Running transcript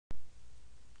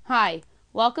Hi,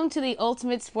 welcome to the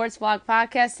Ultimate Sports Blog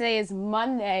Podcast. Today is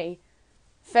Monday,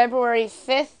 February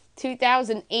 5th,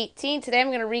 2018. Today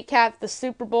I'm going to recap the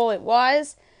Super Bowl it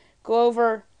was, go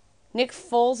over Nick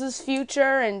Foles'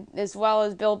 future, and as well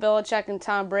as Bill Belichick and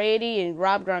Tom Brady and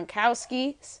Rob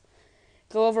Gronkowski.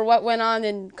 Go over what went on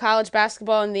in college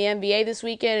basketball and the NBA this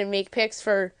weekend and make picks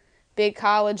for big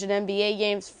college and NBA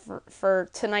games for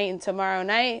tonight and tomorrow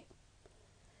night.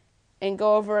 And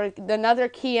go over another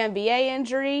key NBA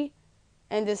injury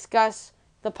and discuss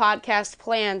the podcast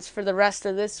plans for the rest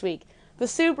of this week. The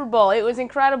Super Bowl, it was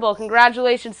incredible.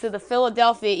 Congratulations to the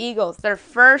Philadelphia Eagles. Their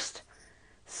first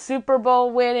Super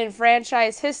Bowl win in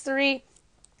franchise history.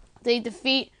 They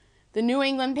defeat the New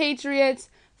England Patriots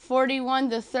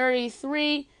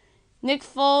 41-33. Nick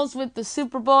Foles with the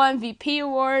Super Bowl MVP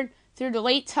award threw the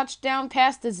late touchdown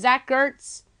pass to Zach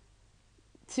Ertz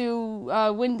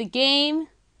to win the game.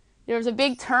 There was a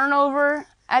big turnover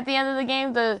at the end of the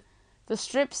game, the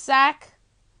strip sack.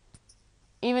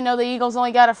 Even though the Eagles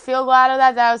only got a field goal out of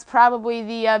that, that was probably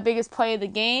the biggest play of the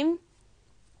game.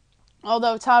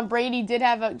 Although Tom Brady did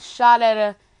have a shot at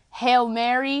a Hail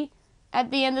Mary at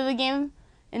the end of the game,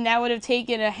 and that would have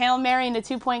taken a Hail Mary and a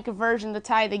 2-point conversion to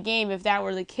tie the game if that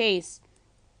were the case.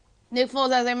 Nick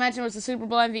Foles, as I mentioned, was the Super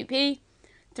Bowl MVP.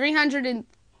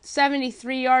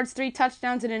 373 yards, 3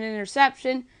 touchdowns, and an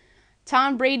interception.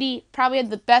 Tom Brady probably had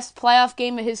the best playoff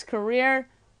game of his career,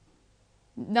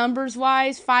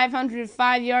 numbers-wise,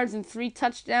 505 yards and 3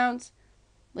 touchdowns.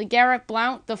 LeGarrette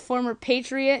Blount, the former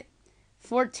Patriot,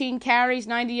 14 carries,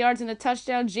 90 yards and a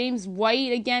touchdown. James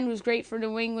White, again, was great for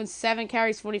New England, 7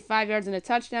 carries, 45 yards and a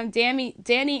touchdown. Danny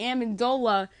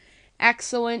Amendola,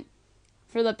 excellent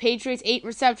for the Patriots, 8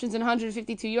 receptions and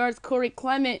 152 yards. Corey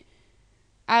Clement,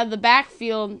 out of the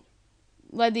backfield,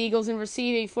 led the Eagles in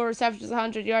receiving, 4 receptions,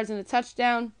 100 yards, and a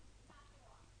touchdown.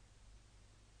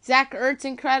 Zach Ertz,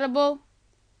 incredible,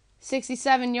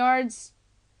 67 yards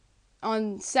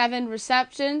on 7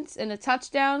 receptions and a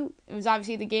touchdown. It was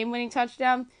obviously the game-winning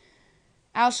touchdown.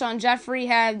 Alshon Jeffrey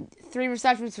had 3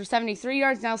 receptions for 73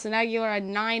 yards. Nelson Aguilar had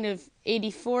 9 of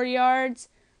 84 yards.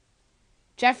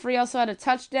 Jeffrey also had a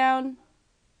touchdown.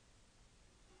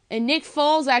 And Nick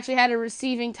Foles actually had a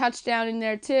receiving touchdown in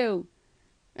there too.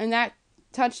 And that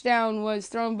touchdown was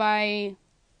thrown by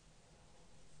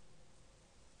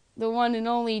the one and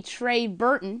only Trey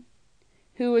Burton,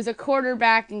 who was a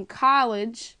quarterback in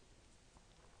college.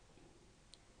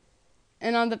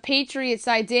 And on the Patriots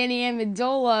side, Danny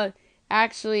Amendola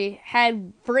actually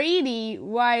had Brady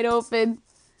wide open.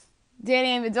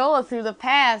 Danny Amendola threw the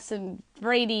pass, and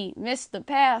Brady missed the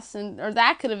pass, or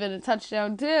that could have been a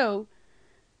touchdown too.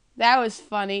 That was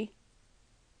funny.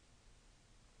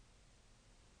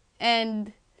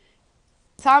 And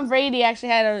Tom Brady actually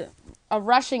had a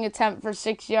rushing attempt for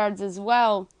 6 yards as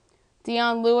well.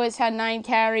 Deion Lewis had 9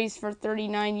 carries for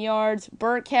 39 yards.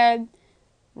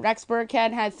 Rex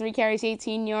Burkhead had 3 carries,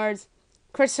 18 yards.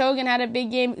 Chris Hogan had a big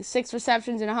game, 6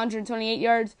 receptions and 128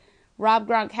 yards. Rob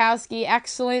Gronkowski,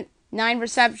 excellent, 9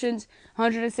 receptions,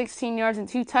 116 yards and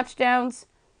 2 touchdowns.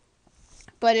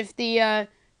 But if the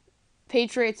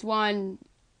Patriots won,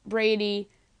 Brady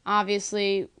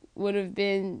obviously would have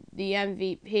been the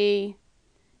MVP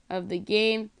of the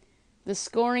game. The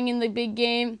scoring in the big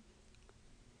game,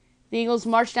 the Eagles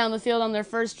marched down the field on their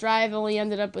first drive, only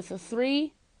ended up with a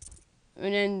 3.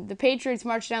 And then the Patriots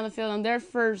marched down the field on their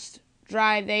first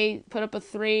drive. They put up a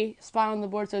 3 spot on the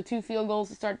board, so 2 field goals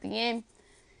to start the game.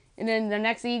 And then the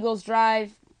next Eagles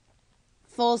drive,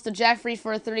 Foles to Jeffrey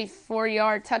for a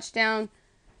 34-yard touchdown.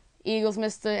 Eagles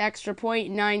missed the extra point.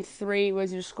 9-3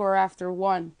 was your score after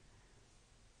 1.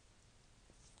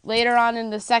 Later on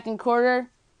in the second quarter,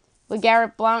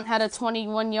 LeGarrette Blount had a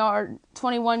 21-yard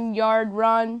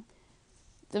run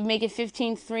to make it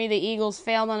 15-3. The Eagles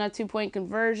failed on a 2-point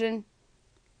conversion.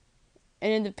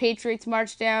 And then the Patriots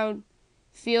marched down,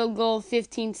 field goal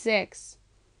 15-6.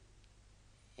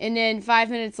 And then 5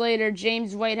 minutes later,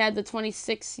 James White had the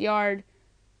 26-yard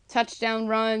touchdown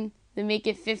run to make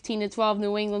it 15-12.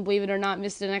 New England, believe it or not,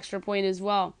 missed an extra point as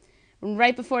well. And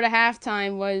right before the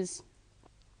halftime was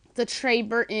the Trey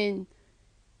Burton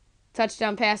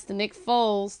touchdown pass to Nick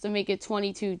Foles to make it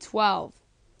 22-12.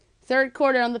 Third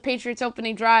quarter on the Patriots'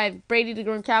 opening drive, Brady to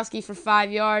Gronkowski for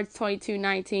 5 yards,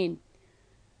 22-19.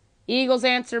 Eagles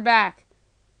answer back.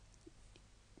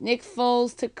 Nick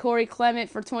Foles to Corey Clement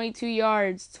for 22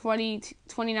 yards,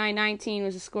 29-19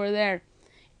 was the score there.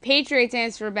 Patriots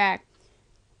answer back.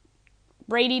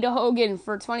 Brady to Hogan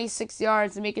for 26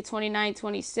 yards to make it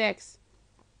 29-26.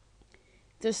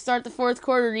 To start the fourth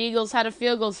quarter, the Eagles had a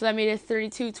field goal, so that made it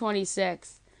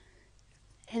 32-26.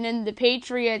 And then the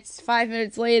Patriots, 5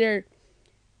 minutes later,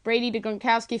 Brady to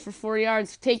Gronkowski for 4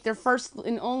 yards, take their first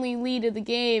and only lead of the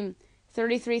game,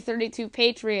 33-32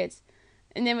 Patriots.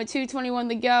 And then with 2:21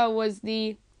 to go was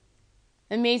the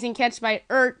amazing catch by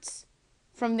Ertz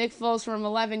from Nick Foles from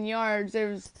 11 yards.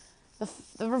 The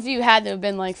review had to have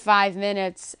been like 5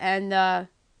 minutes, and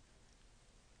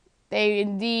they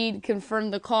indeed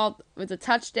confirmed the call with a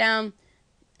touchdown.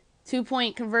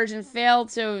 2-point conversion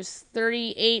failed, so it was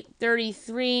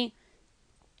 38-33.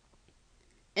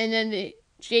 And then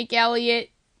Jake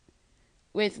Elliott,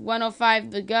 with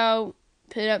 1:05 to go,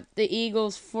 put up the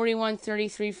Eagles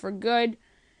 41-33 for good.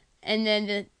 And then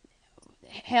the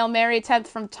Hail Mary attempt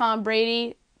from Tom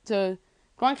Brady to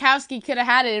Gronkowski could have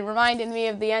had it. It reminded me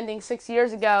of the ending 6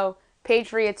 years ago,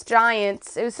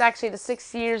 Patriots-Giants. It was actually the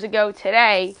 6 years ago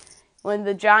today when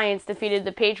the Giants defeated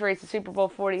the Patriots in Super Bowl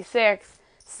 46.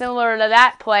 Similar to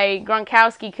that play,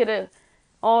 Gronkowski could have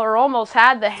or almost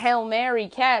had the Hail Mary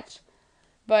catch,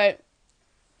 but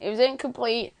it was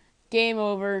incomplete. Game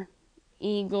over.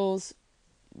 Eagles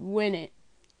win it.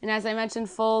 And as I mentioned,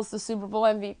 Foles, the Super Bowl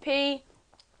MVP,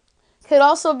 could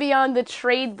also be on the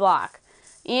trade block.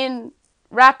 Ian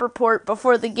Rappaport,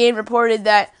 before the game, reported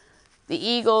that the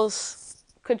Eagles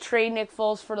could trade Nick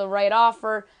Foles for the right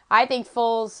offer. I think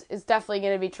Foles is definitely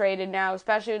going to be traded now,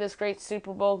 especially with this great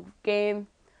Super Bowl game.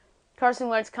 Carson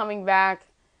Wentz coming back.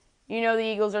 You know the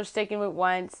Eagles are sticking with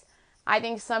Wentz. I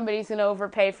think somebody's going to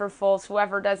overpay for Foles,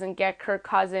 whoever doesn't get Kirk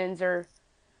Cousins or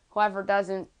whoever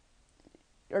doesn't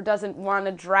want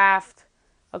to draft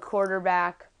a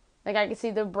quarterback. Like, I can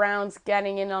see the Browns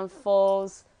getting in on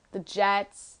Foles, the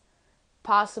Jets,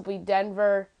 possibly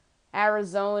Denver,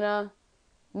 Arizona,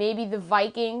 maybe the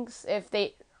Vikings if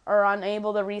they are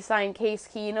unable to re-sign Case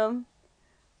Keenum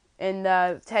and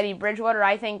Teddy Bridgewater.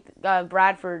 I think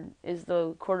Bradford is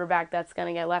the quarterback that's going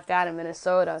to get left out of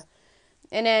Minnesota.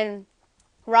 And then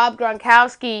Rob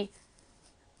Gronkowski,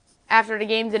 after the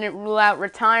game, didn't rule out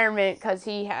retirement because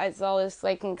he has all this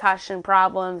concussion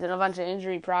problems and a bunch of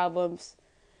injury problems.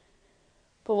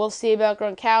 But we'll see about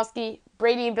Gronkowski.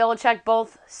 Brady and Belichick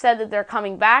both said that they're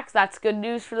coming back. That's good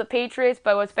news for the Patriots.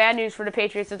 But what's bad news for the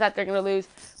Patriots is that they're going to lose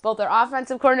both their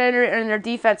offensive coordinator and their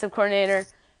defensive coordinator.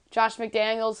 Josh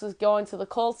McDaniels is going to the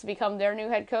Colts to become their new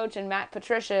head coach, and Matt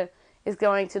Patricia is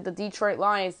going to the Detroit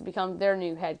Lions to become their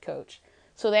new head coach.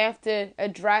 So they have to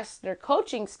address their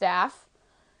coaching staff,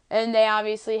 and they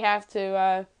obviously have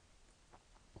to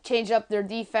change up their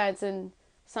defense and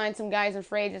sign some guys in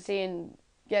free agency and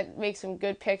make some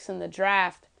good picks in the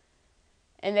draft.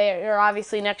 And they are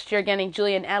obviously next year getting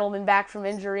Julian Edelman back from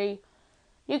injury.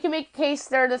 You can make a case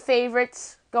they're the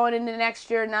favorites going into next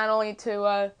year, not only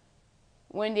to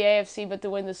win the AFC but to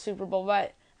win the Super Bowl.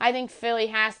 But I think Philly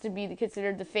has to be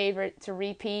considered the favorite to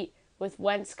repeat with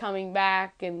Wentz coming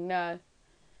back and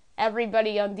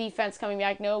everybody on defense coming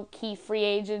back. No key free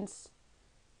agents.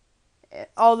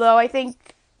 Although I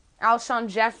think Alshon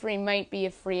Jeffrey might be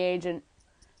a free agent,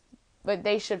 but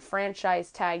they should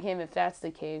franchise tag him if that's the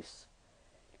case.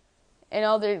 And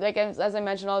as I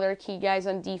mentioned, all their key guys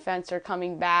on defense are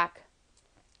coming back.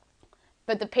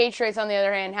 But the Patriots, on the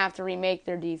other hand, have to remake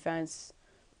their defense.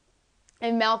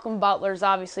 And Malcolm Butler's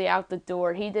obviously out the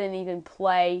door. He didn't even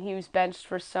play. He was benched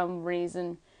for some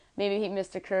reason. Maybe he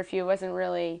missed a curfew. It wasn't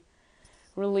really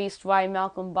released why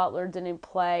Malcolm Butler didn't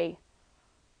play.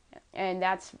 And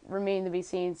that's remained to be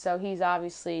seen. So he's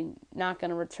obviously not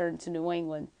going to return to New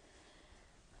England.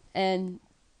 And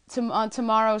on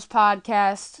tomorrow's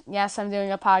podcast, yes, I'm doing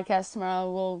a podcast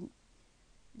tomorrow, we'll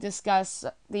discuss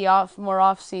the more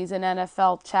off-season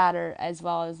NFL chatter as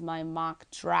well as my mock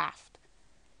draft.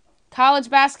 College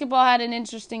basketball had an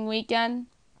interesting weekend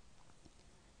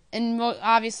and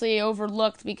obviously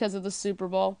overlooked because of the Super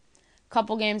Bowl. A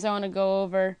couple games I want to go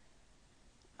over.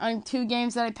 On 2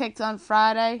 games that I picked on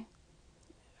Friday,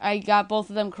 I got both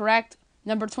of them correct.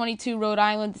 Number 22, Rhode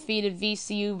Island defeated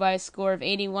VCU by a score of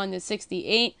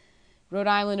 81-68. Rhode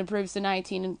Island improves to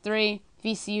 19-3.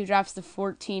 VCU drops to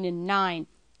 14-9.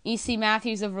 E.C.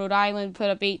 Matthews of Rhode Island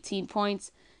put up 18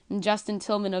 points, and Justin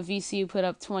Tillman of VCU put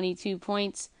up 22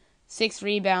 points, 6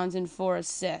 rebounds, and 4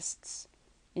 assists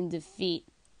in defeat.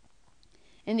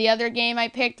 And the other game I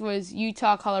picked was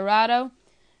Utah-Colorado.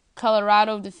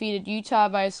 Colorado defeated Utah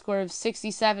by a score of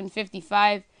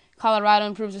 67-55. Colorado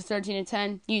improves to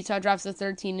 13-10. Utah drops to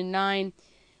 13-9.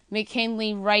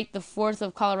 McKinley Wright, the fourth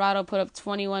of Colorado, put up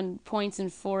 21 points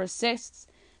and 4 assists.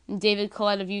 And David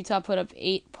Collette of Utah put up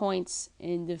 8 points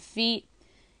in defeat.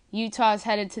 Utah is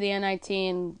headed to the NIT,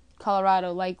 and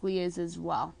Colorado likely is as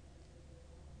well.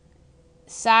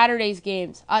 Saturday's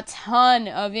games, a ton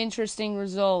of interesting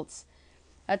results.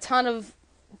 A ton of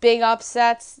big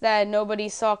upsets that nobody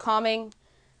saw coming.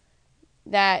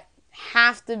 That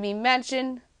have to be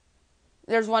mentioned.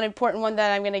 There's one important one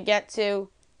that I'm going to get to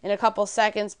in a couple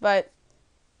seconds, but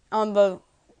on the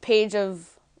page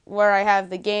of where I have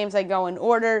the games, I go in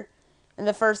order. And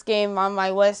the first game on my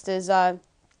list is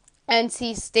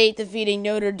NC State defeating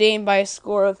Notre Dame by a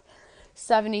score of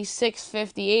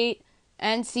 76-58.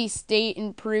 NC State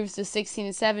improves to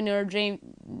 16-7.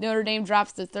 Notre Dame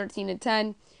drops to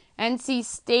 13-10. NC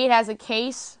State has a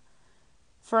case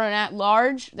for an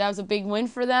at-large. That was a big win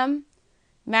for them.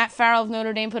 Matt Farrell of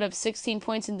Notre Dame put up 16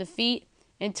 points in defeat,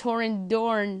 and Torrin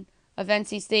Dorn of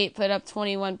NC State put up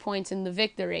 21 points in the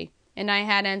victory. And I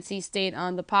had NC State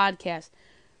on the podcast.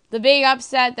 The big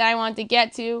upset that I want to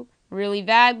get to really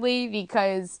badly,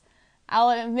 because I'll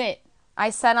admit, I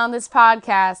said on this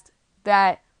podcast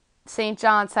that St.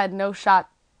 John's had no shot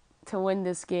to win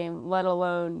this game, let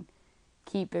alone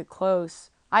keep it close.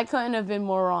 I couldn't have been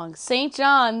more wrong. St.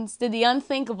 John's did the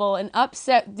unthinkable and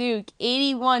upset Duke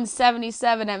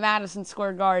 81-77 at Madison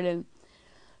Square Garden.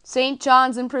 St.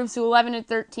 John's improves to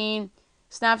 11-13,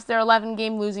 snaps their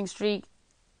 11-game losing streak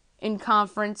in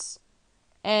conference.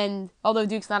 And although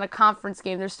Duke's not a conference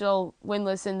game, they're still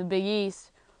winless in the Big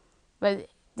East. But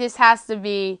this has to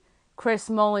be Chris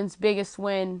Mullen's biggest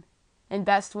win and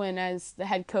best win as the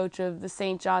head coach of the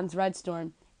St. John's Red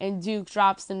Storm. And Duke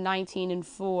drops to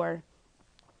 19-4.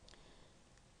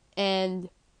 And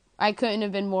I couldn't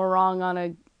have been more wrong on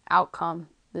an outcome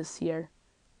this year.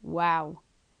 Wow.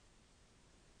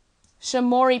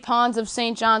 Shamori Pons of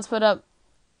St. John's put up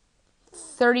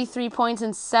 33 points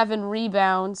and 7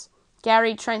 rebounds.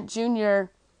 Gary Trent Jr.,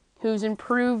 who's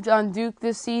improved on Duke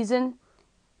this season,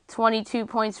 22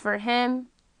 points for him.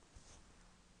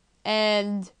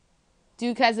 And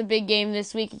Duke has a big game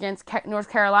this week against North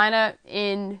Carolina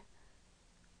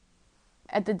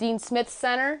at the Dean Smith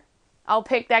Center. I'll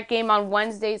pick that game on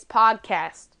Wednesday's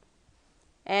podcast.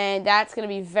 And that's going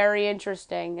to be very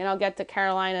interesting. And I'll get to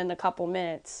Carolina in a couple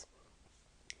minutes.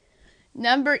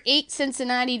 Number 8,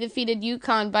 Cincinnati defeated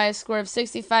UConn by a score of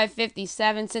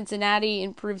 65-57. Cincinnati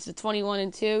improves to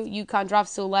 21-2. UConn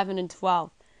drops to 11-12.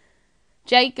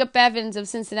 Jacob Evans of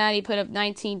Cincinnati put up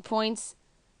 19 points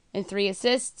and 3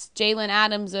 assists. Jalen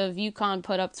Adams of UConn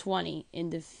put up 20 in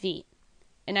defeat.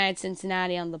 And I had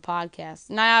Cincinnati on the podcast.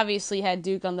 And I obviously had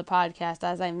Duke on the podcast,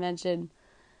 as I mentioned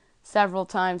several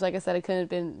times. Like I said, I couldn't have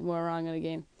been more wrong in a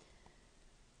game.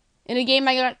 In a game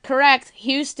I got correct,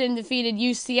 Houston defeated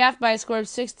UCF by a score of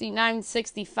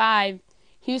 69-65.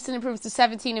 Houston improves to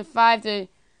 17-5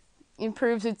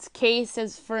 improves its case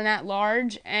as for an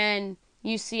at-large, and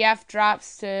UCF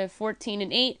drops to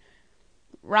 14-8.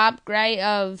 Rob Gray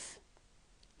of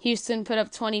Houston put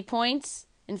up 20 points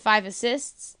and 5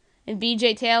 assists, and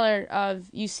BJ Taylor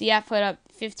of UCF put up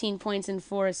 15 points and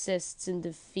 4 assists in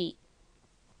defeat.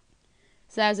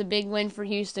 So that was a big win for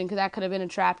Houston, because that could have been a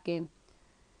trap game.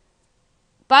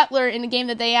 Butler, in a game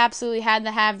that they absolutely had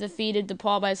to have, defeated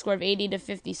DePaul by a score of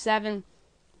 80-57.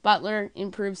 Butler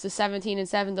improves to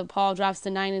 17-7. DePaul drops to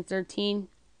 9-13.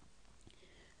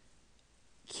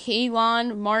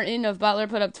 Keelan Martin of Butler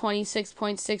put up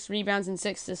 26.6 rebounds and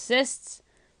 6 assists.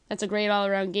 That's a great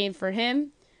all-around game for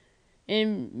him.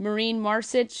 And Marine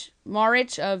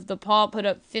Marich of DePaul put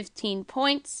up 15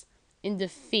 points in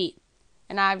defeat.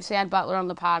 And I obviously had Butler on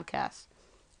the podcast.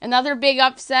 Another big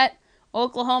upset.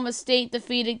 Oklahoma State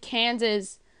defeated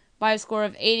Kansas by a score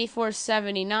of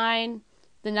 84-79.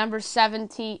 The number 7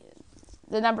 team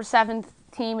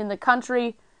in the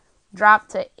country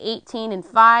dropped to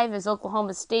 18-5 as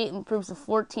Oklahoma State improves to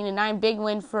 14-9. Big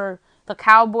win for the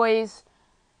Cowboys.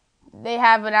 They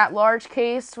have an at-large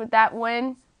case with that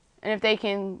win, and if they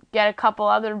can get a couple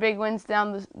other big wins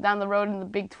down the road in the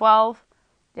Big 12,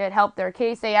 that help their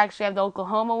case. They actually have the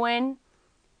Oklahoma win,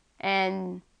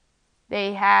 and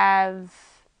I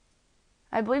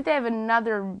believe they have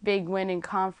another big win in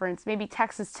conference. Maybe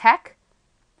Texas Tech?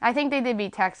 I think they did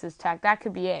beat Texas Tech. That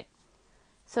could be it.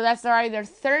 So that's their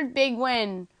third big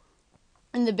win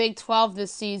in the Big 12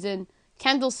 this season.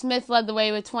 Kendall Smith led the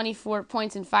way with 24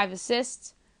 points and 5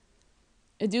 assists.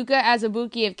 Udoka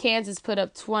Azubuike of Kansas put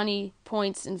up 20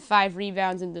 points and 5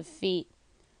 rebounds in defeat.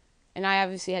 And I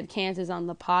obviously had Kansas on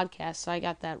the podcast, so I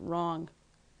got that wrong.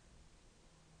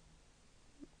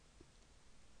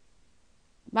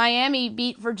 Miami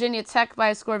beat Virginia Tech by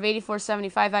a score of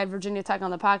 84-75. I had Virginia Tech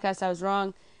on the podcast. I was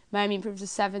wrong. Miami improves to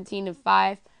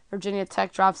 17-5. Virginia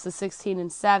Tech drops to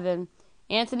 16-7.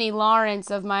 Anthony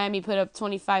Lawrence of Miami put up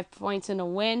 25 points in a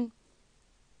win.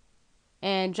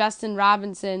 And Justin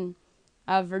Robinson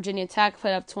of Virginia Tech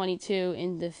put up 22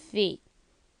 in defeat.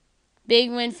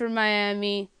 Big win for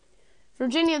Miami.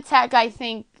 Virginia Tech, I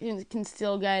think, can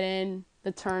still get in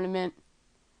the tournament.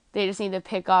 They just need to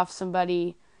pick off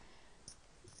somebody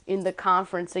in the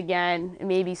conference again and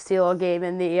maybe steal a game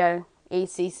in the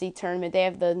ACC tournament. They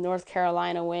have the North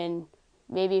Carolina win.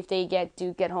 Maybe if they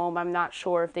do get home, I'm not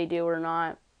sure if they do or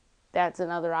not. That's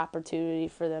another opportunity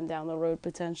for them down the road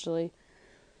potentially.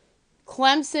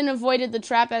 Clemson avoided the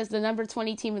trap as the number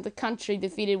 20 team in the country,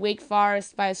 defeated Wake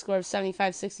Forest by a score of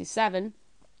 75-67.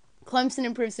 Clemson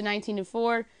improves to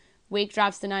 19-4. Wake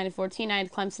drops to 9-14. I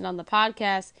had Clemson on the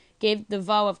podcast. Gabe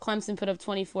DeVoe of Clemson put up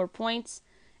 24 points,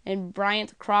 and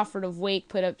Bryant Crawford of Wake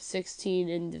put up 16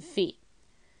 in defeat.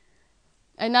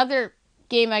 Another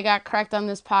game I got correct on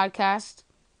this podcast,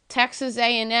 Texas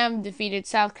A&M defeated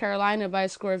South Carolina by a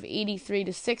score of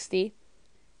 83-60.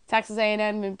 Texas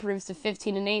A&M improves to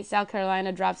 15-8. South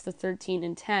Carolina drops to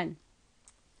 13-10.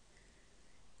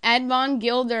 Edmond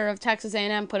Gilder of Texas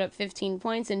A&M put up 15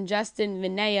 points, and Justin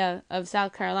Vinaya of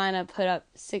South Carolina put up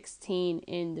 16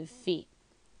 in defeat.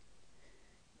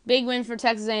 Big win for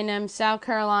Texas A&M. South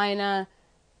Carolina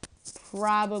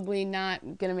probably not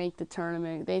going to make the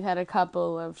tournament. They've had a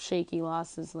couple of shaky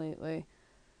losses lately.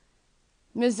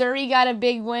 Missouri got a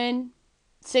big win,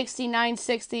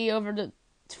 69-60 over the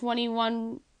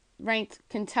 21-ranked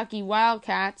Kentucky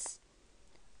Wildcats.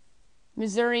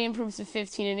 Missouri improves to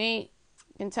 15-8.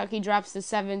 Kentucky drops to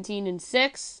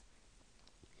 17-6.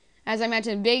 As I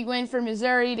mentioned, big win for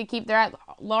Missouri to keep their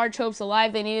at-large hopes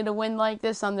alive. They needed a win like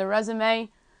this on their resume.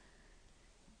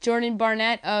 Jordan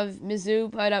Barnett of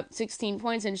Mizzou put up 16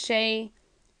 points, and Shea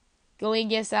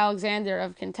Gilgeous-Alexander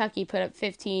of Kentucky put up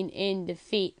 15 in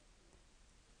defeat.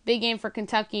 Big game for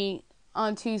Kentucky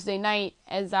on Tuesday night,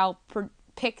 as I'll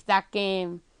pick that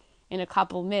game in a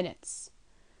couple minutes.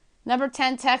 Number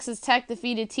 10, Texas Tech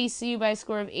defeated TCU by a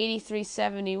score of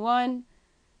 83-71.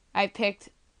 I picked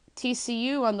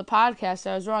TCU on the podcast,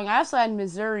 so I was wrong. I also had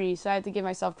Missouri, so I have to give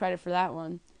myself credit for that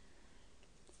one.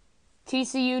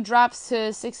 TCU drops to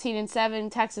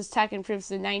 16-7. Texas Tech improves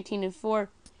to 19-4.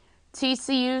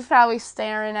 TCU's probably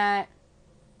staring at,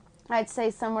 I'd say,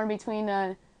 somewhere between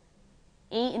a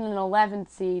 8 and an 11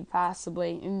 seed,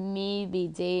 possibly, and maybe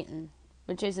Dayton,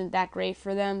 which isn't that great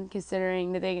for them,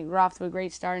 considering that they were off to a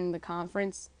great start in the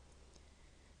conference.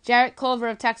 Jarrett Culver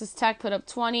of Texas Tech put up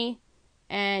 20,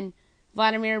 and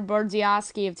Vladimir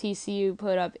Bordziowski of TCU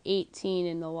put up 18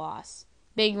 in the loss.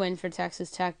 Big win for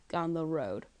Texas Tech on the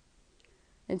road.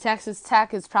 And Texas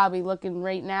Tech is probably looking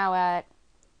right now at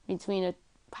between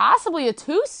possibly a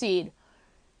 2 seed.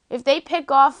 If they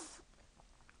pick off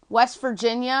West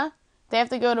Virginia, they have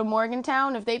to go to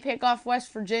Morgantown. If they pick off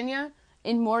West Virginia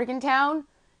in Morgantown,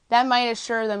 that might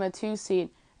assure them a 2 seed.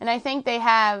 And I think they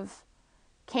have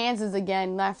Kansas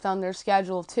again left on their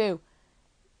schedule too.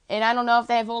 And I don't know if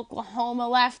they have Oklahoma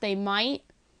left. They might.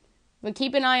 But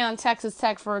keep an eye on Texas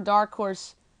Tech for a dark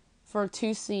horse for a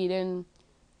 2 seed. And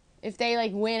if they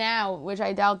win out, which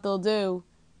I doubt they'll do,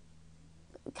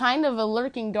 kind of a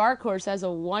lurking dark horse as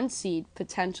a 1 seed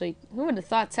potentially. Who would have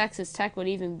thought Texas Tech would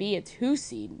even be a 2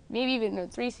 seed? Maybe even a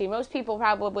 3 seed. Most people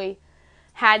probably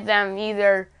had them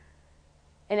either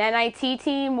an NIT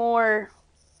team or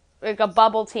a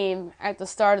bubble team at the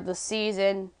start of the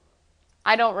season.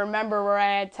 I don't remember where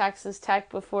I had Texas Tech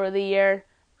before the year.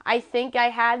 I think I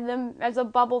had them as a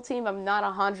bubble team. I'm not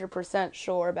 100%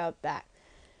 sure about that.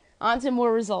 On to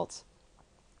more results.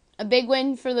 A big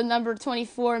win for the number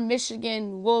 24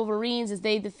 Michigan Wolverines as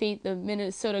they defeat the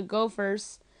Minnesota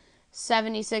Gophers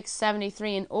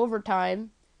 76-73 in overtime.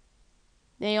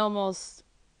 They almost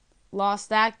lost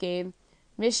that game.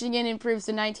 Michigan improves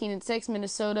to 19-6.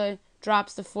 Minnesota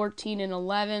drops to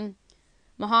 14-11.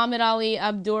 Muhammad Ali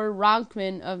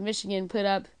Abdur-Rahman of Michigan put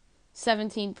up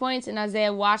 17 points, and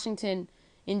Isaiah Washington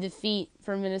in defeat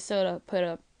for Minnesota put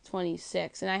up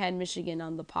 26. And I had Michigan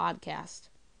on the podcast.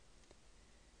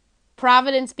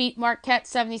 Providence beat Marquette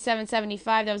 77-75.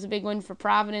 That was a big win for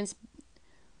Providence.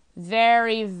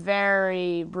 Very,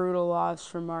 very brutal loss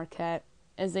for Marquette,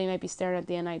 as they might be staring at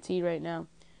the NIT right now.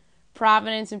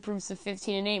 Providence improves to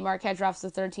 15-8. Marquette drops to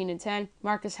 13-10.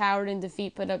 Marcus Howard in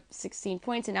defeat put up 16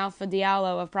 points, and Alpha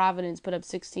Diallo of Providence put up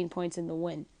 16 points in the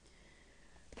win.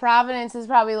 Providence is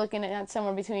probably looking at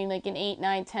somewhere between an 8,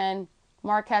 9, 10.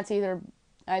 Marquette's either,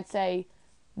 I'd say,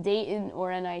 Dayton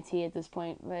or NIT at this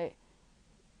point. But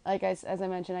as I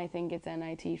mentioned, I think it's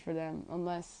NIT for them,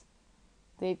 unless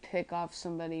they pick off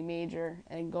somebody major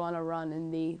and go on a run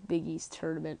in the Big East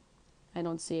tournament. I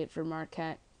don't see it for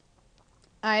Marquette.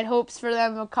 I had hopes for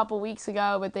them a couple weeks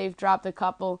ago, but they've dropped a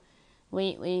couple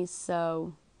lately,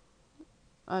 so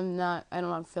I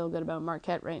don't feel good about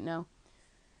Marquette right now.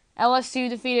 LSU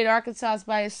defeated Arkansas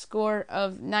by a score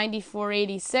of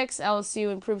 94-86.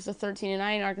 LSU improves to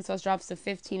 13-9. Arkansas drops to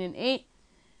 15-8.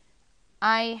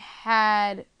 I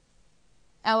had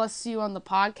LSU on the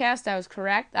podcast. I was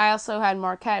correct. I also had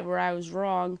Marquette where I was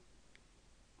wrong.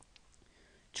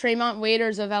 Tremont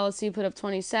Waiters of LSU put up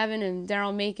 27, and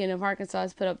Daryl Macon of Arkansas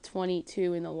has put up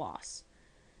 22 in the loss.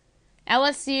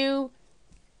 LSU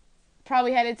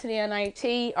probably headed to the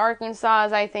NIT. Arkansas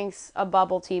is, I think, a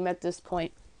bubble team at this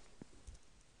point.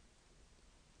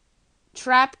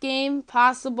 Trap game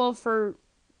possible for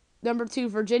number 2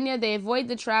 Virginia. They avoid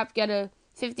the trap, get a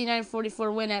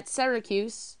 59-44 win at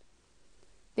Syracuse.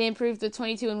 They improved to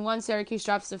 22-1. Syracuse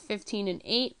drops to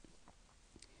 15-8.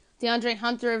 DeAndre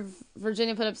Hunter of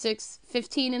Virginia put up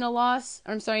 15 in a loss.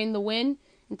 In the win.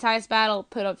 And Tyus Battle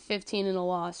put up 15 in a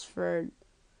loss for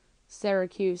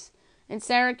Syracuse. And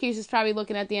Syracuse is probably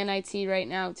looking at the NIT right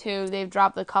now, too. They've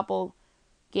dropped a couple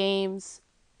games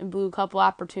and blew a couple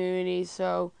opportunities,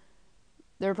 so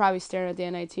they're probably staring at the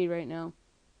NIT right now.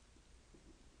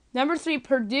 Number 3,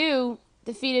 Purdue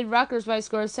defeated Rutgers by a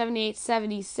score of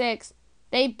 78-76.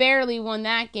 They barely won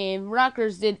that game.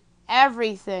 Rutgers did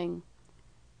everything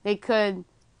they could,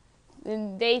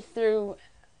 and they threw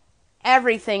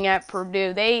everything at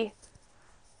Purdue. They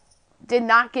did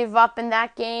not give up in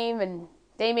that game, and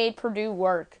they made Purdue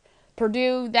work.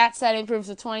 Purdue, that set, improves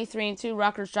to 23-2.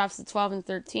 Rutgers drops to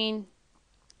 12-13.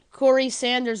 Corey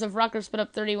Sanders of Rutgers put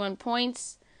up 31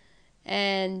 points,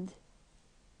 and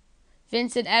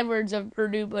Vincent Edwards of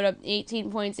Purdue put up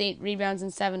 18 points, 8 rebounds,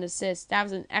 and 7 assists. That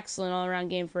was an excellent all-around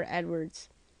game for Edwards.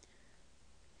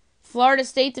 Florida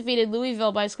State defeated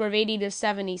Louisville by a score of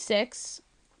 80-76.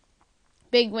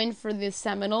 Big win for the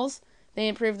Seminoles. They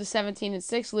improved to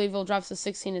 17-6. Louisville drops to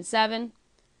 16-7.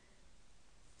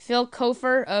 Phil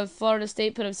Kofer of Florida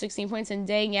State put up 16 points, and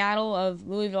Dang Yaddle of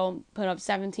Louisville put up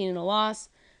 17 in a loss.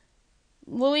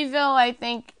 Louisville, I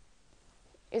think,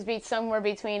 is somewhere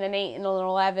between an 8 and an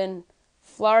 11.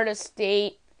 Florida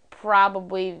State,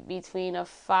 probably between a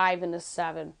 5 and a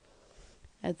 7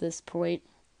 at this point.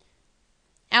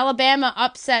 Alabama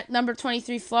upset number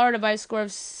 23 Florida by a score of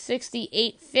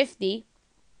 68-50.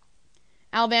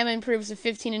 Alabama improves to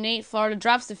 15-8. Florida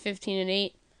drops to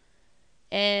 15-8.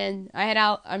 And I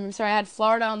had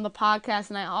Florida on the podcast,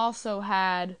 and I also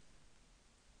had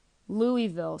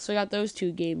Louisville. So I got those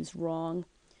 2 games wrong.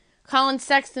 Colin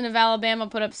Sexton of Alabama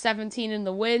put up 17 in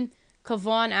the win.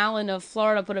 Kavon Allen of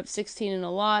Florida put up 16 in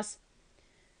a loss.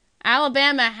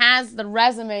 Alabama has the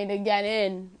resume to get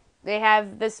in. They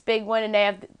have this big win, and they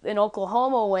have an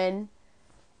Oklahoma win.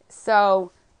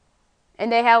 So,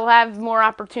 and they have more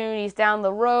opportunities down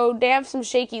the road. They have some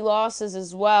shaky losses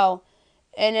as well.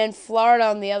 And then Florida,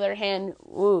 on the other hand,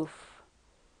 oof.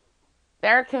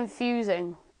 They're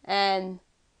confusing. And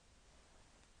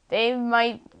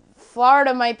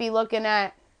Florida might be looking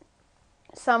at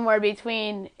somewhere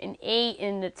between an 8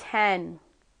 and a 10.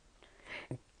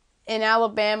 And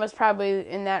Alabama's probably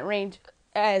in that range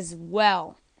as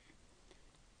well.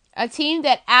 A team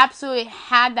that absolutely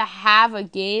had to have a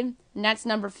game, and that's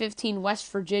number 15, West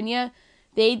Virginia.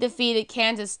 They defeated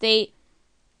Kansas State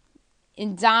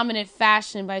in dominant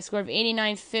fashion by a score of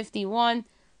 89-51.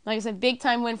 Like I said,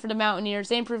 big-time win for the Mountaineers.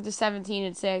 They improved to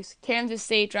 17-6. Kansas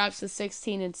State drops to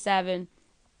 16-7.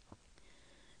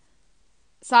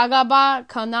 Sagaba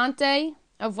Konate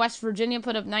of West Virginia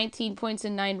put up 19 points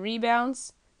and 9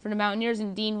 rebounds for the Mountaineers,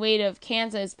 and Dean Wade of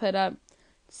Kansas put up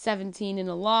 17 in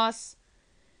a loss.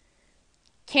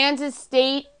 Kansas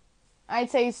State, I'd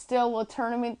say, still a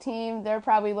tournament team. They're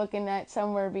probably looking at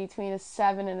somewhere between a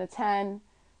 7 and a 10.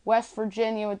 West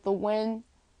Virginia with the win.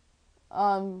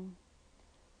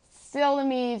 Still to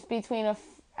me, it's between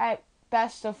at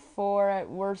best a 4, at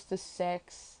worst a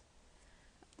 6.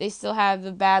 They still have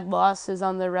the bad losses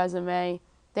on their resume.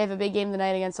 They have a big game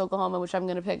tonight against Oklahoma, which I'm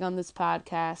going to pick on this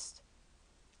podcast.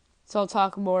 So I'll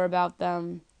talk more about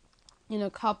them in a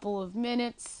couple of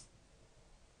minutes.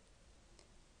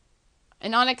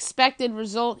 An unexpected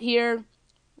result here,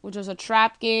 which was a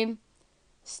trap game.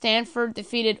 Stanford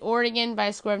defeated Oregon by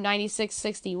a score of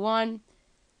 96-61.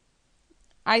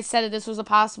 I said that this was a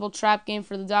possible trap game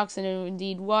for the Ducks, and it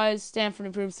indeed was. Stanford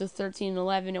improves to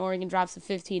 13-11. Oregon drops to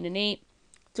 15-8.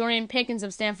 Dorian Pickens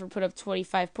of Stanford put up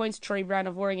 25 points. Troy Brown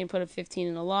of Oregon put up 15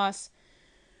 in a loss.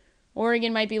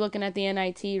 Oregon might be looking at the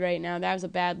NIT right now. That was a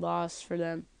bad loss for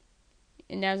them.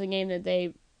 And that was a game that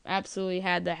they absolutely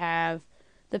had to have.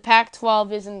 The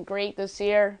Pac-12 isn't great this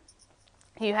year.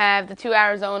 You have the 2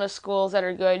 Arizona schools that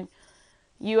are good.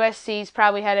 USC's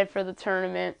probably headed for the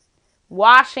tournament.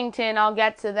 Washington, I'll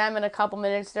get to them in a couple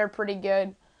minutes. They're pretty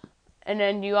good. And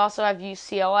then you also have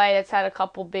UCLA that's had a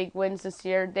couple big wins this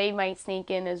year. They might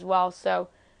sneak in as well. So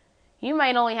you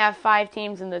might only have 5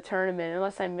 teams in the tournament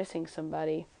unless I'm missing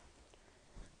somebody.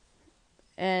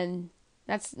 And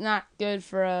that's not good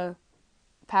for a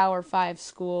Power 5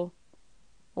 school,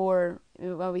 or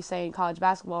what we say in college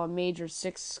basketball, a Major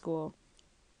 6 school.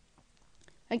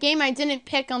 A game I didn't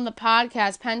pick on the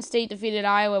podcast, Penn State defeated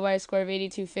Iowa by a score of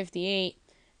 82-58.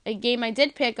 A game I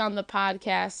did pick on the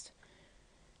podcast,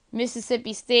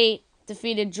 Mississippi State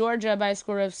defeated Georgia by a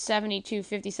score of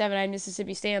 72-57. I had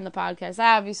Mississippi State on the podcast.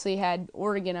 I obviously had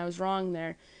Oregon. I was wrong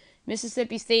there.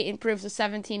 Mississippi State improves to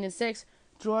 17-6.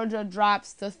 Georgia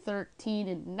drops to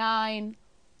 13-9.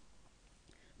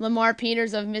 Lamar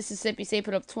Peters of Mississippi State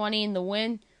put up 20 in the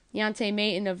win. Deontay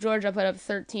Mayton of Georgia put up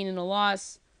 13 in the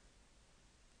loss.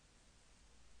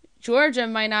 Georgia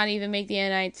might not even make the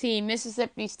NIT.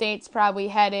 Mississippi State's probably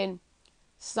headed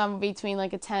some between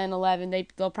like a 10-11.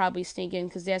 They'll probably sneak in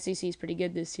because the SEC is pretty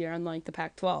good this year, unlike the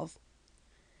Pac-12.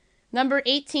 Number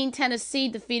 18, Tennessee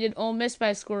defeated Ole Miss by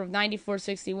a score of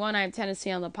 94-61. I have Tennessee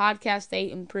on the podcast.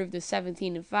 They improved to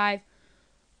 17-5.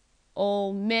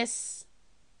 Ole Miss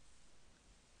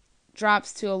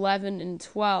drops to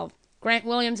 11-12. Grant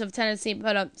Williams of Tennessee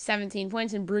put up 17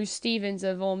 points, and Bruce Stevens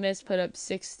of Ole Miss put up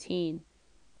 16.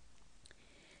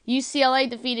 UCLA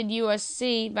defeated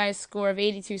USC by a score of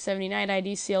 82-79. I had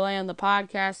UCLA on the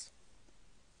podcast.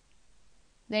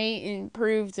 They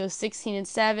improved to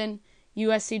 16-7.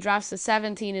 USC drops to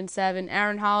 17-7.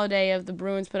 Aaron Holiday of the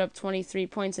Bruins put up 23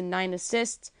 points and 9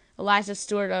 assists. Elijah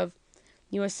Stewart of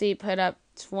USC put up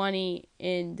 20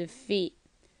 in defeat.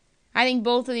 I think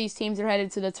both of these teams are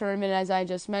headed to the tournament, as I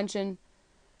just mentioned.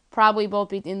 Probably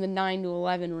both in the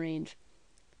 9-11 range.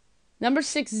 Number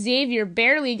 6, Xavier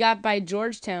barely got by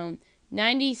Georgetown.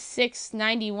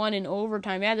 96-91 in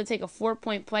overtime. They had to take a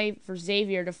 4-point play for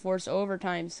Xavier to force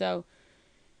overtime. So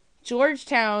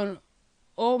Georgetown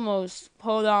almost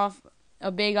pulled off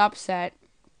a big upset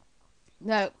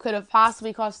that could have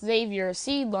possibly cost Xavier a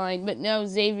seed line, but no,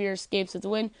 Xavier escapes with the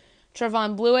win.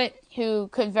 Trevon Blewett, who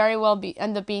could very well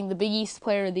end up being the Big East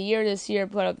Player of the Year this year,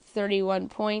 put up 31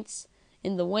 points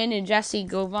in the win, and Jesse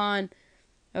Govan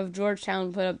of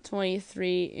Georgetown put up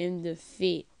 23 in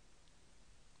defeat.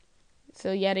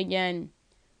 So yet again,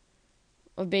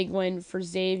 a big win for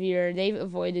Xavier. They've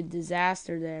avoided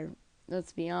disaster there,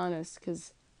 let's be honest,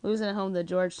 because losing at home to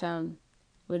Georgetown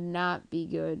would not be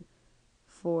good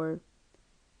for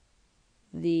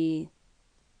the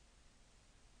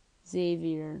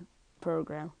Xavier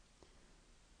program.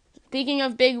 Speaking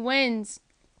of big wins,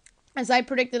 as I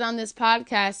predicted on this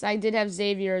podcast, I did have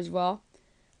Xavier as well.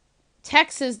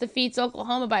 Texas defeats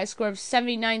Oklahoma by a score of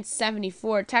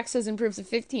 79-74. Texas improves to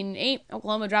 15-8.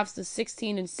 Oklahoma drops to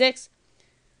 16-6.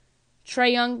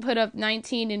 Trae Young put up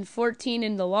 19 and 14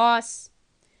 in the loss.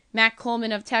 Matt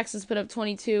Coleman of Texas put up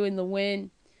 22 in the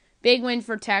win. Big win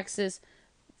for Texas.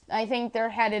 I think they're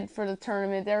headed for the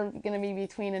tournament. They're going to be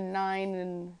between a 9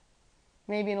 and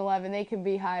maybe an 11. They could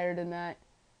be higher than that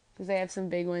because they have some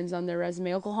big wins on their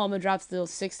resume. Oklahoma drops to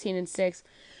 16-6.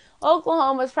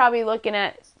 Oklahoma's probably looking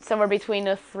at somewhere between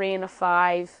a 3 and a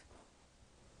 5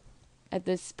 at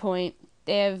this point.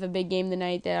 They have a big game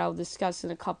tonight that I'll discuss in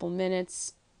a couple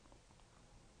minutes.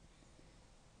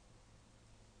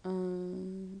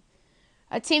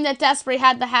 A team that desperately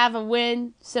had to have a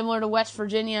win, similar to West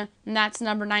Virginia, and that's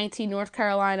number 19, North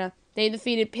Carolina. They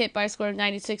defeated Pitt by a score of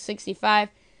 96-65.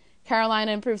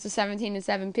 Carolina improves to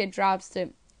 17-7. Pitt drops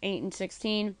to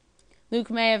 8-16.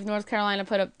 Luke May of North Carolina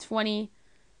put up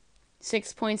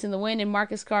 26 points in the win, and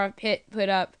Marcus Carr of Pitt put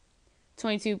up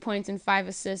 22 points and 5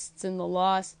 assists in the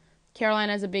loss.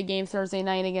 Carolina has a big game Thursday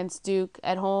night against Duke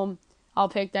at home. I'll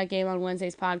pick that game on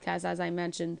Wednesday's podcast, as I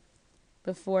mentioned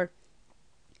before.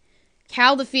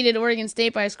 Cal defeated Oregon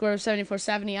State by a score of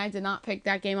 74-70. I did not pick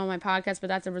that game on my podcast, but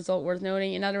that's a result worth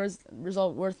noting. Another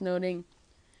result worth noting,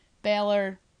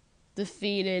 Baylor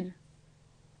defeated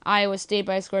Iowa State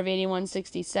by a score of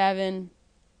 81-67.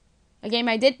 A game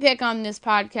I did pick on this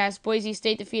podcast, Boise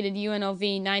State defeated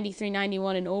UNLV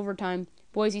 93-91 in overtime.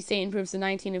 Boise State improves to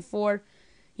 19-4.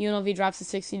 UNLV drops to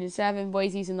 16-7.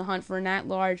 Boise's in the hunt for an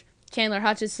at-large. Chandler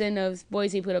Hutchison of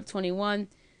Boise put up 21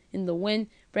 in the win.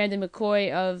 Brandon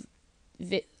McCoy of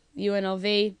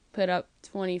UNLV put up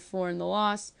 24 in the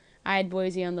loss. I had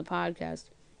Boise on the podcast.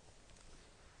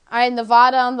 I had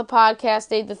Nevada on the podcast.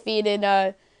 They defeated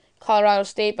Colorado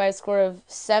State by a score of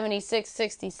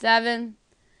 76-67.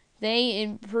 They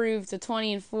improved to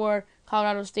 20-4.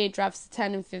 Colorado State drops to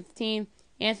 10-15.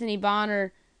 Anthony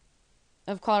Bonner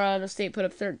of Colorado State put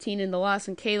up 13 in the loss,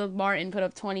 and Caleb Martin put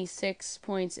up 26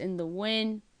 points in the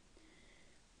win.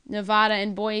 Nevada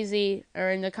and Boise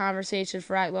are in the conversation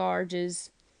for at-larges.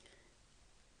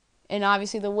 And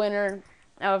obviously the winner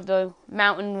of the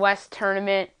Mountain West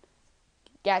tournament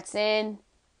gets in.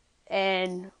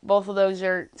 and both of those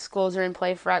schools are in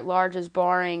play for at-larges,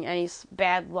 barring any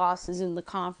bad losses in the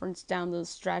conference down the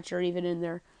stretch or even in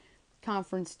their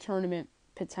conference tournament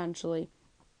potentially.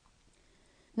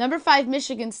 Number 5,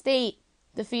 Michigan State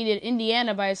defeated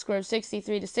Indiana by a score of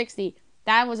 63-60.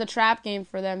 That was a trap game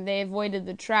for them. They avoided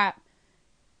the trap.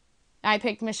 I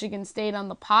picked Michigan State on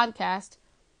the podcast.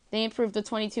 They improved to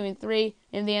 22-3.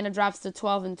 Indiana drops to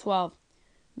 12-12.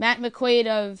 Matt McQuaid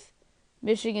of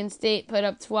Michigan State put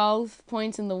up 12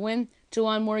 points in the win.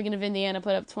 Juwan Morgan of Indiana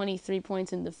put up 23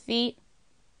 points in defeat.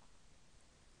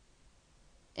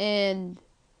 And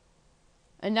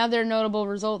another notable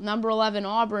result, number 11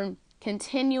 Auburn,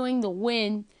 continuing the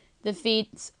win,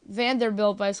 defeats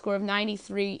Vanderbilt by a score of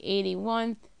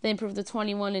 93-81. They improved to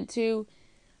 21-2.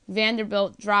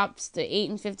 Vanderbilt drops to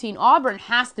 8-15. Auburn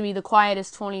has to be the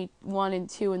quietest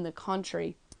 21-2 in the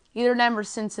country. Either them or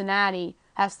Cincinnati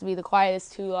has to be the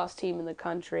quietest 2-loss team in the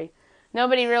country.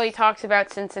 Nobody really talks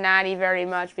about Cincinnati very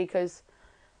much because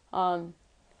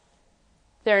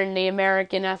they're in the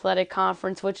American Athletic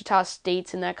Conference. Wichita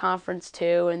State's in that conference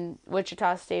too, and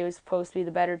Wichita State was supposed to be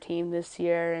the better team this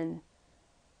year, and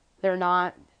they're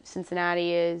not.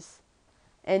 Cincinnati is.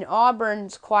 And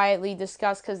Auburn's quietly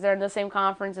discussed because they're in the same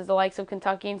conference as the likes of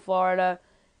Kentucky and Florida.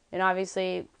 And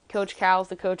obviously, Coach Cal's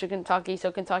the coach of Kentucky,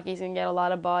 so Kentucky's going to get a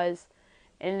lot of buzz.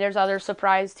 And there's other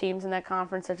surprise teams in that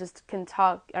conference, such as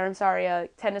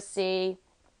Tennessee.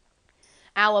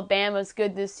 Alabama's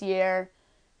good this year.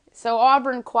 So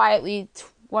Auburn quietly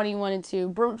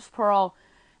 21-2. Bruce Pearl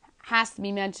has to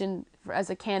be mentioned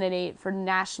as a candidate for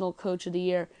National Coach of the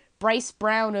Year. Bryce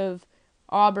Brown of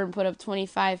Auburn put up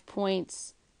 25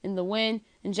 points in the win,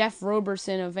 and Jeff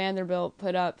Roberson of Vanderbilt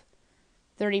put up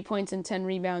 30 points and 10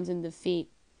 rebounds in defeat.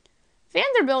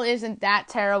 Vanderbilt isn't that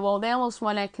terrible. They almost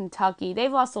won at Kentucky.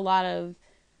 They've lost a lot of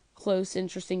close,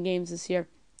 interesting games this year.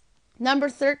 Number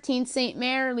 13, St.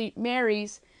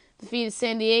 Mary's defeated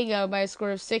San Diego by a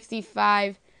score of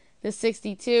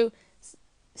 65-62.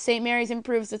 St. Mary's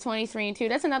improves to 23-2.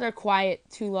 That's another quiet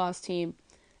 2-loss team.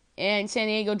 And San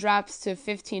Diego drops to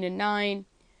 15-9.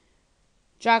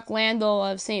 Jock Landell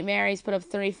of St. Mary's put up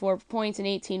 34 points and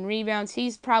 18 rebounds.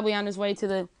 He's probably on his way to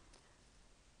the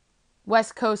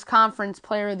West Coast Conference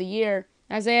Player of the Year.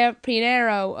 Isaiah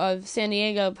Pinheiro of San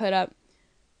Diego put up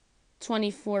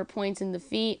 24 points in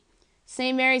defeat.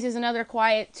 St. Mary's is another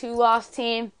quiet 2-loss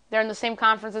team. They're in the same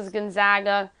conference as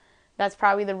Gonzaga. That's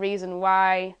probably the reason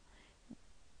why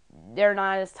they're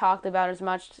not as talked about as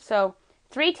much. So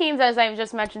 3 teams, as I've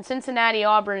just mentioned, Cincinnati,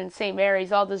 Auburn, and St.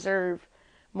 Mary's, all deserve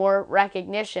more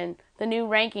recognition. The new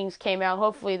rankings came out.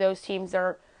 Hopefully those teams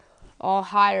are all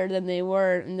higher than they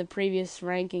were in the previous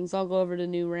rankings. I'll go over the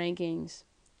new rankings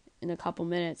in a couple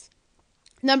minutes.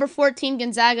 Number 14,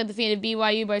 Gonzaga defeated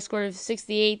BYU by a score of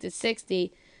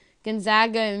 68-60.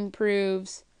 Gonzaga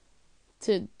improves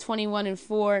to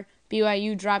 21-4.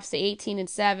 BYU drops to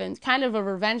 18-7. Kind of a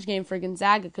revenge game for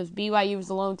Gonzaga because BYU was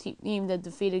the lone team that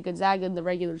defeated Gonzaga in the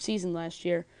regular season last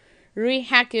year. Rui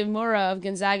Hachimura of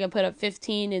Gonzaga put up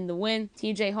 15 in the win.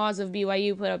 TJ Hawes of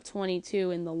BYU put up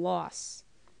 22 in the loss.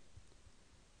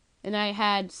 And I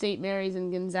had St. Mary's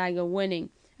and Gonzaga winning.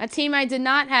 A team I did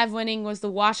not have winning was the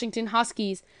Washington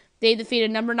Huskies. They defeated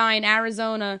number 9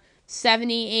 Arizona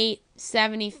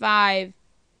 78-75.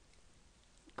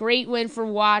 Great win for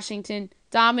Washington.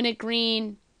 Dominic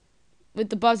Green with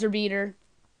the buzzer beater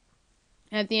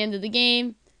at the end of the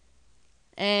game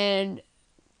and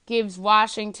gives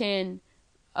Washington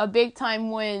a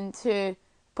big-time win to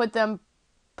put them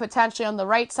potentially on the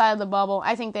right side of the bubble.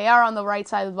 I think they are on the right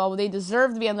side of the bubble. They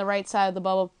deserve to be on the right side of the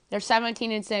bubble. They're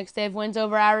 17-6. They have wins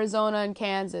over Arizona and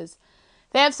Kansas.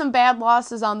 They have some bad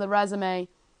losses on the resume,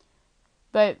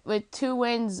 but with 2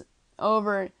 wins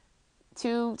over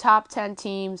 2 top 10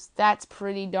 teams, that's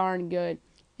pretty darn good.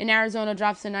 And Arizona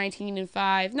drops to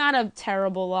 19-5. Not a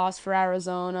terrible loss for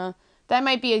Arizona. That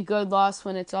might be a good loss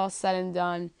when it's all said and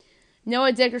done.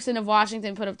 Noah Dickerson of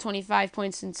Washington put up 25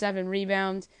 points and 7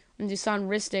 rebounds. And Dusan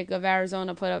Ristic of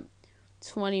Arizona put up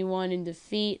 21 in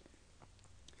defeat.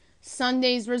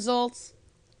 Sunday's results.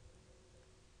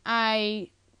 I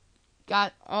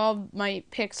got all my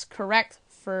picks correct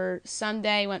for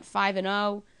Sunday. Went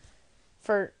 5-0.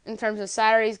 In terms of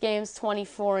Saturday's games,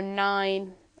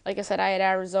 24-9. Like I said, I had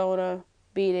Arizona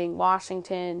beating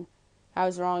Washington. I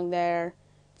was wrong there.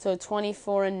 So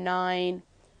 24-9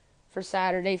 for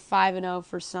Saturday, 5-0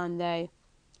 for Sunday.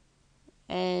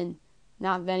 And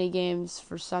not many games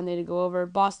for Sunday to go over.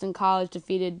 Boston College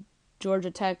defeated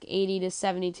Georgia Tech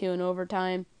 80-72 in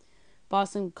overtime.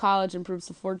 Boston College improves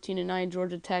to 14-9.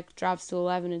 Georgia Tech drops to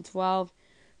 11-12.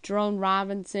 Jerome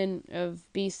Robinson of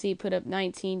BC put up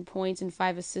 19 points and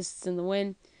 5 assists in the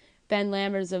win. Ben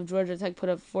Lammers of Georgia Tech put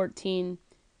up 14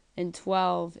 and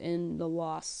 12 in the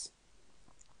loss.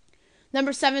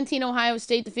 Number 17, Ohio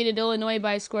State defeated Illinois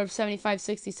by a score of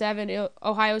 75-67.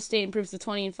 Ohio State improves to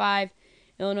 20-5.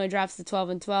 Illinois drops to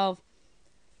 12-12.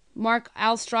 Mark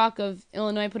Alstrock of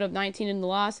Illinois put up 19 in the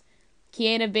loss.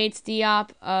 Keita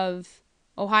Bates-Diop of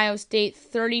Ohio State,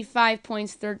 35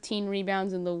 points, 13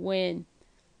 rebounds in the win.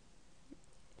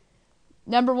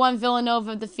 Number 1,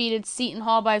 Villanova defeated Seton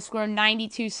Hall by a score of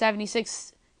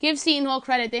 92-76. Give Seton Hall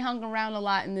credit, they hung around a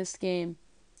lot in this game.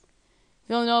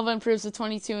 Villanova improves to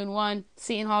 22-1.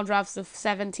 Seton Hall drops to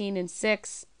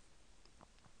 17-6.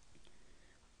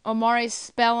 Omari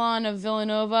Spellman of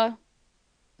Villanova,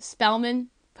 Spellman,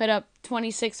 put up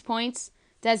 26 points.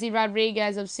 Desi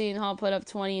Rodriguez of Seton Hall put up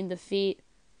 20 in defeat.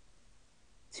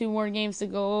 2 more games to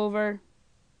go over.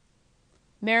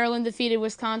 Maryland defeated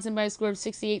Wisconsin by a score of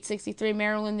 68-63.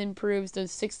 Maryland improves to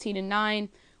 16-9.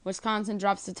 Wisconsin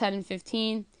drops to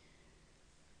 10-15.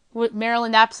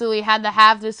 Maryland absolutely had to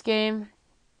have this game.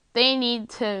 They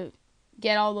need to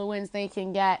get all the wins they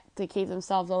can get to keep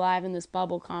themselves alive in this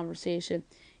bubble conversation.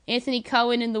 Anthony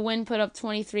Cohen in the win put up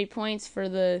 23 points for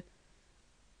the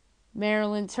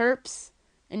Maryland Terps.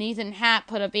 And Ethan Happ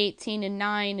put up 18 and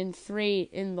 9 and 3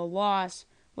 in the loss.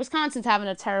 Wisconsin's having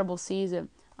a terrible season.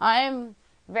 I'm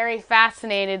very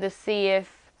fascinated to see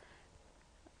if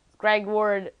Greg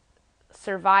Ward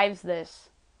survives this,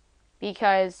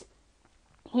 because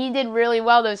he did really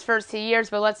well those first 2 years,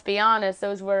 but let's be honest,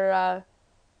 those were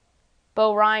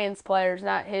Bo Ryan's players,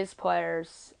 not his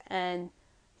players. And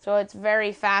so it's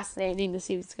very fascinating to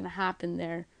see what's going to happen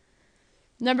there.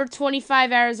 Number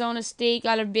 25, Arizona State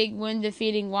got a big win,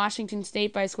 defeating Washington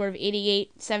State by a score of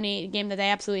 88-78, a game that they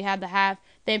absolutely had to have.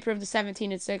 They improved to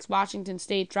 17-6. Washington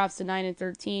State drops to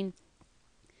 9-13.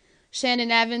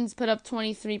 Shannon Evans put up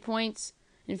 23 points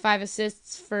and 5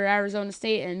 assists for Arizona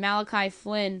State, and Malachi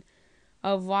Flynn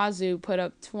of Wazoo put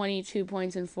up 22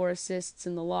 points and 4 assists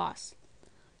in the loss.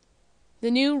 The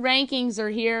new rankings are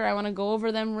here. I want to go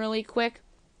over them really quick.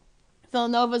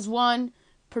 Villanova's 1,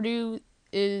 Villanova's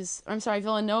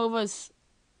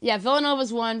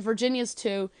 1, Virginia's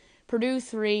 2, Purdue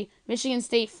 3, Michigan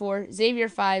State 4, Xavier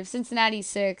 5, Cincinnati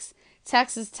 6,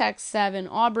 Texas Tech 7,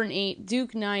 Auburn 8,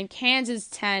 Duke 9, Kansas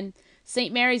 10,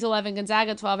 St. Mary's 11,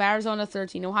 Gonzaga 12, Arizona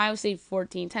 13, Ohio State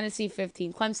 14, Tennessee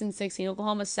 15, Clemson 16,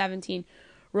 Oklahoma 17,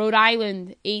 Rhode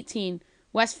Island 18,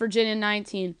 West Virginia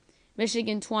 19,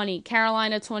 Michigan 20,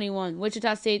 Carolina 21,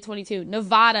 Wichita State 22,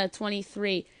 Nevada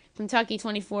 23, Kentucky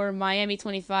 24, Miami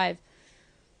 25.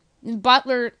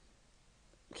 Butler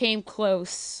came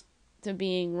close to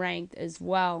being ranked as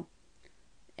well.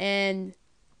 And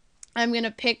I'm going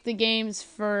to pick the games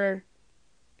for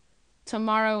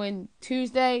tomorrow and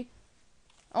Tuesday.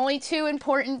 Only 2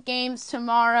 important games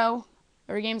tomorrow,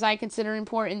 or games I consider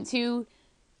important. 2,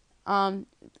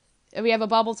 we have a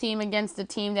bubble team against a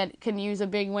team that can use a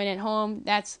big win at home.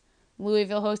 That's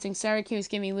Louisville hosting Syracuse.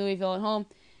 Give me Louisville at home.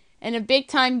 And a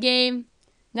big-time game,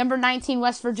 number 19,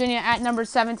 West Virginia at number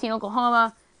 17,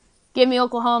 Oklahoma. Give me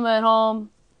Oklahoma at home.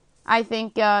 I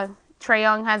think Trae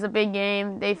Young has a big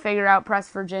game. They figure out press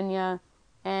Virginia.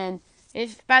 And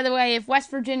by the way, if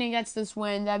West Virginia gets this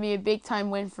win, that'd be a big-time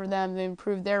win for them to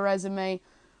improve their resume.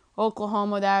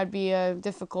 Oklahoma, that would be a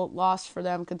difficult loss for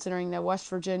them, considering that West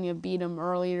Virginia beat them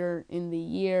earlier in the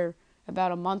year,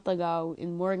 about a month ago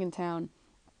in Morgantown.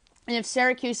 And if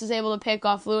Syracuse is able to pick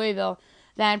off Louisville,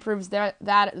 that improves their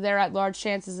at-large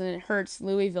chances, and it hurts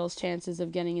Louisville's chances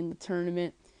of getting in the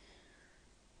tournament.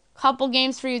 Couple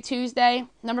games for you Tuesday.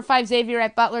 Number 5, Xavier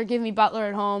at Butler. Give me Butler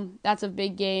at home. That's a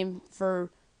big game for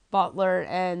Butler,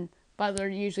 and Butler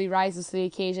usually rises to the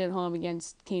occasion at home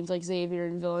against teams like Xavier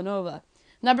and Villanova.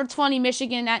 Number 20,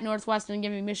 Michigan at Northwestern.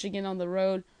 Give me Michigan on the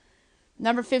road.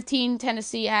 Number 15,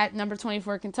 Tennessee at number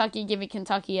 24, Kentucky. Give me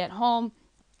Kentucky at home.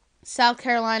 South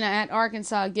Carolina at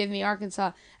Arkansas. Give me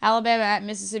Arkansas. Alabama at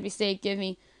Mississippi State. Give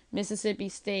me Mississippi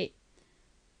State.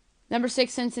 Number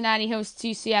 6, Cincinnati hosts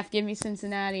UCF. Give me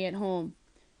Cincinnati at home.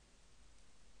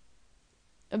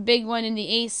 A big one in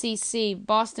the ACC.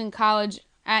 Boston College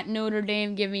at Notre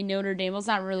Dame. Give me Notre Dame. Well, it's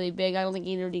not really big. I don't think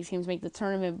either of these teams make the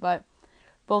tournament, but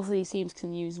both of these teams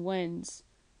can use wins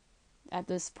at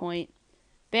this point.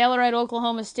 Baylor at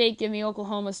Oklahoma State. Give me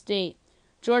Oklahoma State.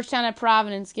 Georgetown at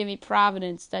Providence. Give me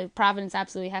Providence. Providence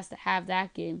absolutely has to have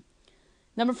that game.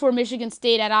 Number 4, Michigan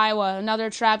State at Iowa. Another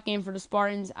trap game for the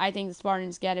Spartans. I think the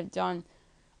Spartans get it done.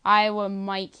 Iowa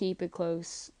might keep it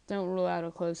close. Don't rule out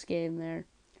a close game there.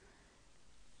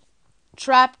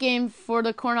 Trap game for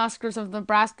the Cornhuskers of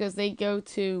Nebraska as they go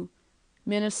to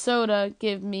Minnesota.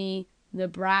 Give me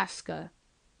Nebraska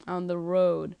on the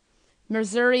road.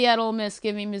 Missouri at Ole Miss.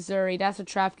 Give me Missouri. That's a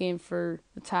trap game for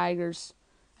the Tigers.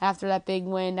 After that big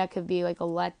win, that could be like a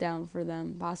letdown for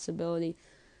them. Possibility.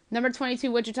 Number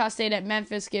 22, Wichita State at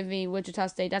Memphis. Give me Wichita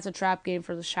State. That's a trap game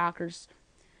for the Shockers.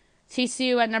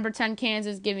 TCU at number 10,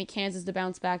 Kansas. Give me Kansas to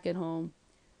bounce back at home.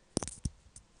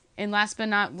 And last but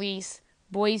not least,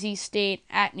 Boise State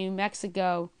at New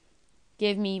Mexico.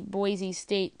 Give me Boise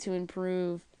State to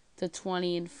improve to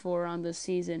 20-4 on the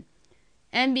season.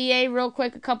 NBA, real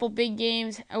quick, a couple big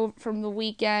games from the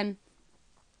weekend.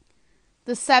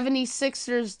 The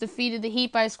 76ers defeated the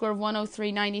Heat by a score of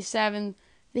 103-97.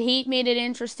 The Heat made it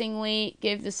interesting late.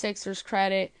 Give the Sixers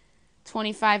credit.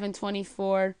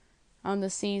 25-24 on the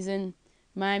season.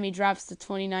 Miami drops to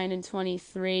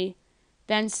 29-23.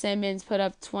 Ben Simmons put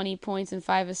up 20 points and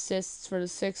 5 assists for the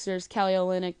Sixers. Kelly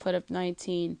Olynyk put up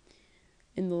 19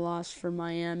 in the loss for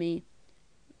Miami.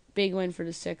 Big win for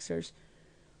the Sixers.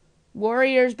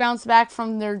 Warriors bounced back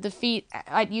from their defeat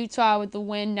at Utah with the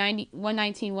win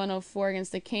 119-104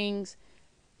 against the Kings.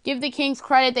 Give the Kings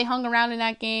credit. They hung around in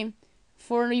that game.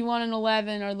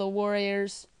 41-11 are the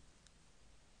Warriors.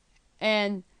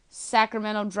 And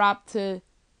Sacramento dropped to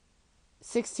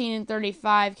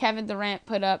 16-35. Kevin Durant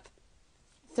put up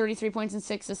 33 points and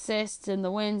 6 assists in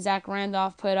the win. Zach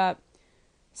Randolph put up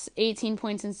 18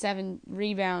 points and 7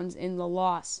 rebounds in the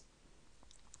loss.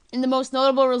 In the most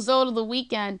notable result of the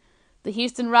weekend, the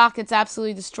Houston Rockets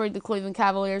absolutely destroyed the Cleveland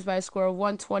Cavaliers by a score of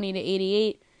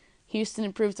 120-88. Houston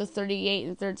improves to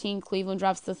 38-13. Cleveland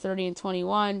drops to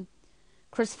 30-21.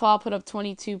 Chris Paul put up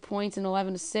 22 points and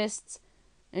 11 assists.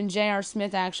 And J.R.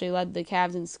 Smith actually led the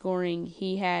Cavs in scoring.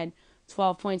 He had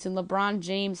 12 points. And LeBron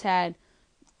James had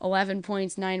 11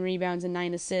 points, 9 rebounds, and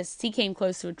 9 assists. He came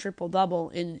close to a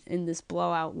triple-double in this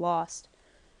blowout loss.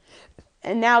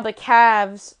 And now the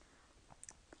Cavs...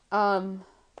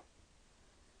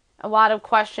 A lot of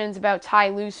questions about Ty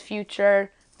Lue's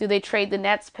future. Do they trade the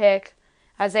Nets pick?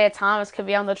 Isaiah Thomas could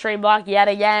be on the trade block yet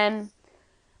again.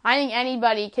 I think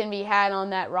anybody can be had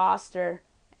on that roster,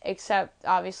 except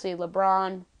obviously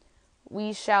LeBron.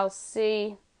 We shall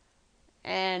see.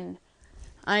 And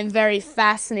I'm very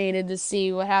fascinated to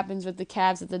see what happens with the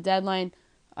Cavs at the deadline.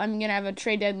 I'm going to have a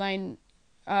trade deadline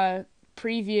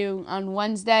preview on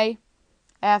Wednesday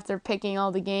after picking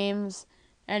all the games.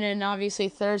 And then obviously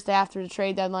Thursday after the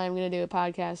trade deadline, I'm going to do a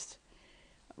podcast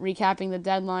recapping the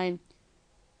deadline.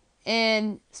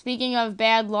 And speaking of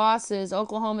bad losses,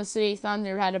 Oklahoma City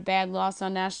Thunder had a bad loss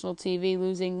on national TV,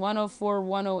 losing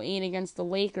 104-108 against the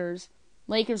Lakers.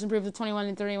 Lakers improved to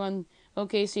 21-31.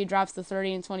 OKC drops to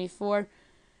 30-24.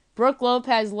 Brook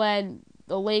Lopez led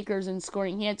the Lakers in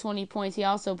scoring. He had 20 points. He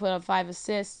also put up 5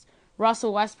 assists.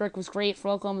 Russell Westbrook was great for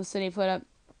Oklahoma City, put up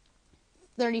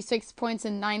 36 points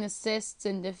and 9 assists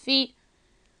in defeat.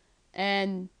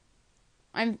 And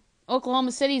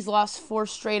Oklahoma City's lost 4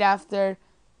 straight after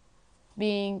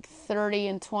being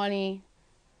 30-20.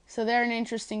 So they're an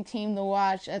interesting team to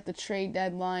watch at the trade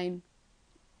deadline.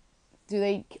 Do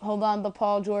they hold on to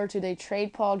Paul George? Do they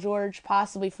trade Paul George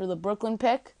possibly for the Brooklyn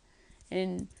pick?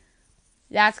 And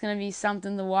that's going to be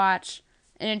something to watch.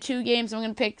 And in 2 games, I'm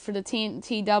going to pick for the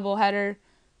TNT doubleheader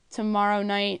tomorrow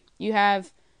night. You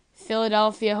have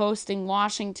Philadelphia hosting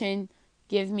Washington.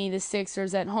 Give me the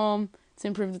Sixers at home to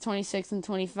improve to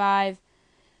 26-25.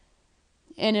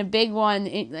 And a big one,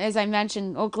 as I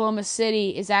mentioned, Oklahoma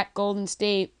City is at Golden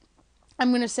State. I'm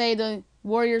going to say the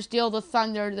Warriors deal the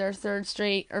Thunder their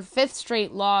 5th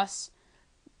straight loss.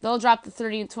 They'll drop to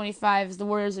 30-25 as the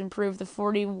Warriors improve to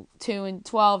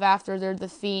 42-12 after their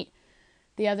defeat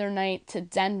the other night to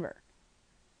Denver.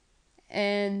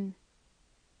 And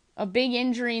a big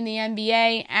injury in the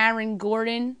NBA, Aaron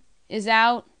Gordon is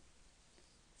out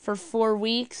for 4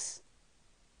 weeks.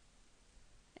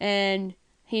 And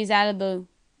he's out of the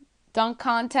dunk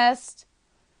contest.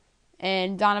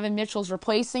 And Donovan Mitchell's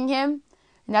replacing him.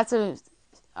 And that's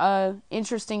a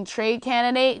interesting trade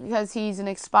candidate because he's an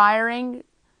expiring.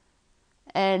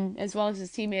 And as well as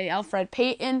his teammate Elfrid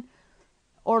Payton.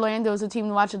 Orlando is a team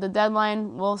to watch at the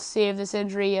deadline. We'll see if this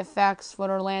injury affects what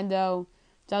Orlando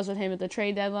does with him at the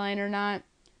trade deadline or not.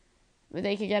 But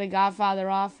they could get a Godfather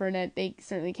offer that they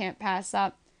certainly can't pass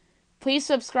up. Please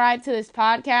subscribe to this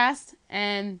podcast.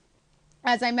 And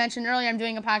as I mentioned earlier, I'm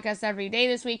doing a podcast every day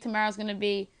this week. Tomorrow's going to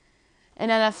be an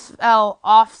NFL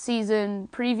off-season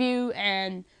preview.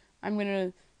 And I'm going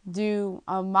to do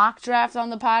a mock draft on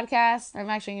the podcast.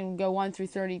 I'm actually going to go 1 through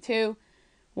 32.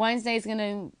 Wednesday's going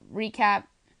to recap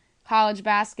college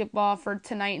basketball for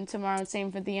tonight and tomorrow.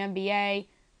 Same for the NBA.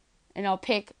 And I'll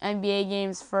pick NBA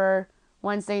games for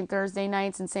Wednesday and Thursday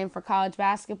nights, and same for college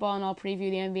basketball, and I'll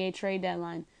preview the NBA trade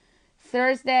deadline.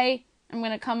 Thursday, I'm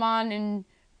going to come on and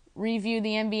review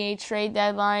the NBA trade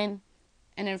deadline.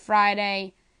 And then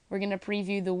Friday, we're going to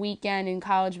preview the weekend in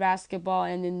college basketball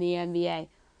and in the NBA.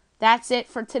 That's it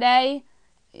for today.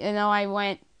 I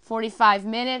went 45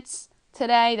 minutes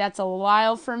today. That's a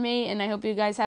while for me, and I hope you guys have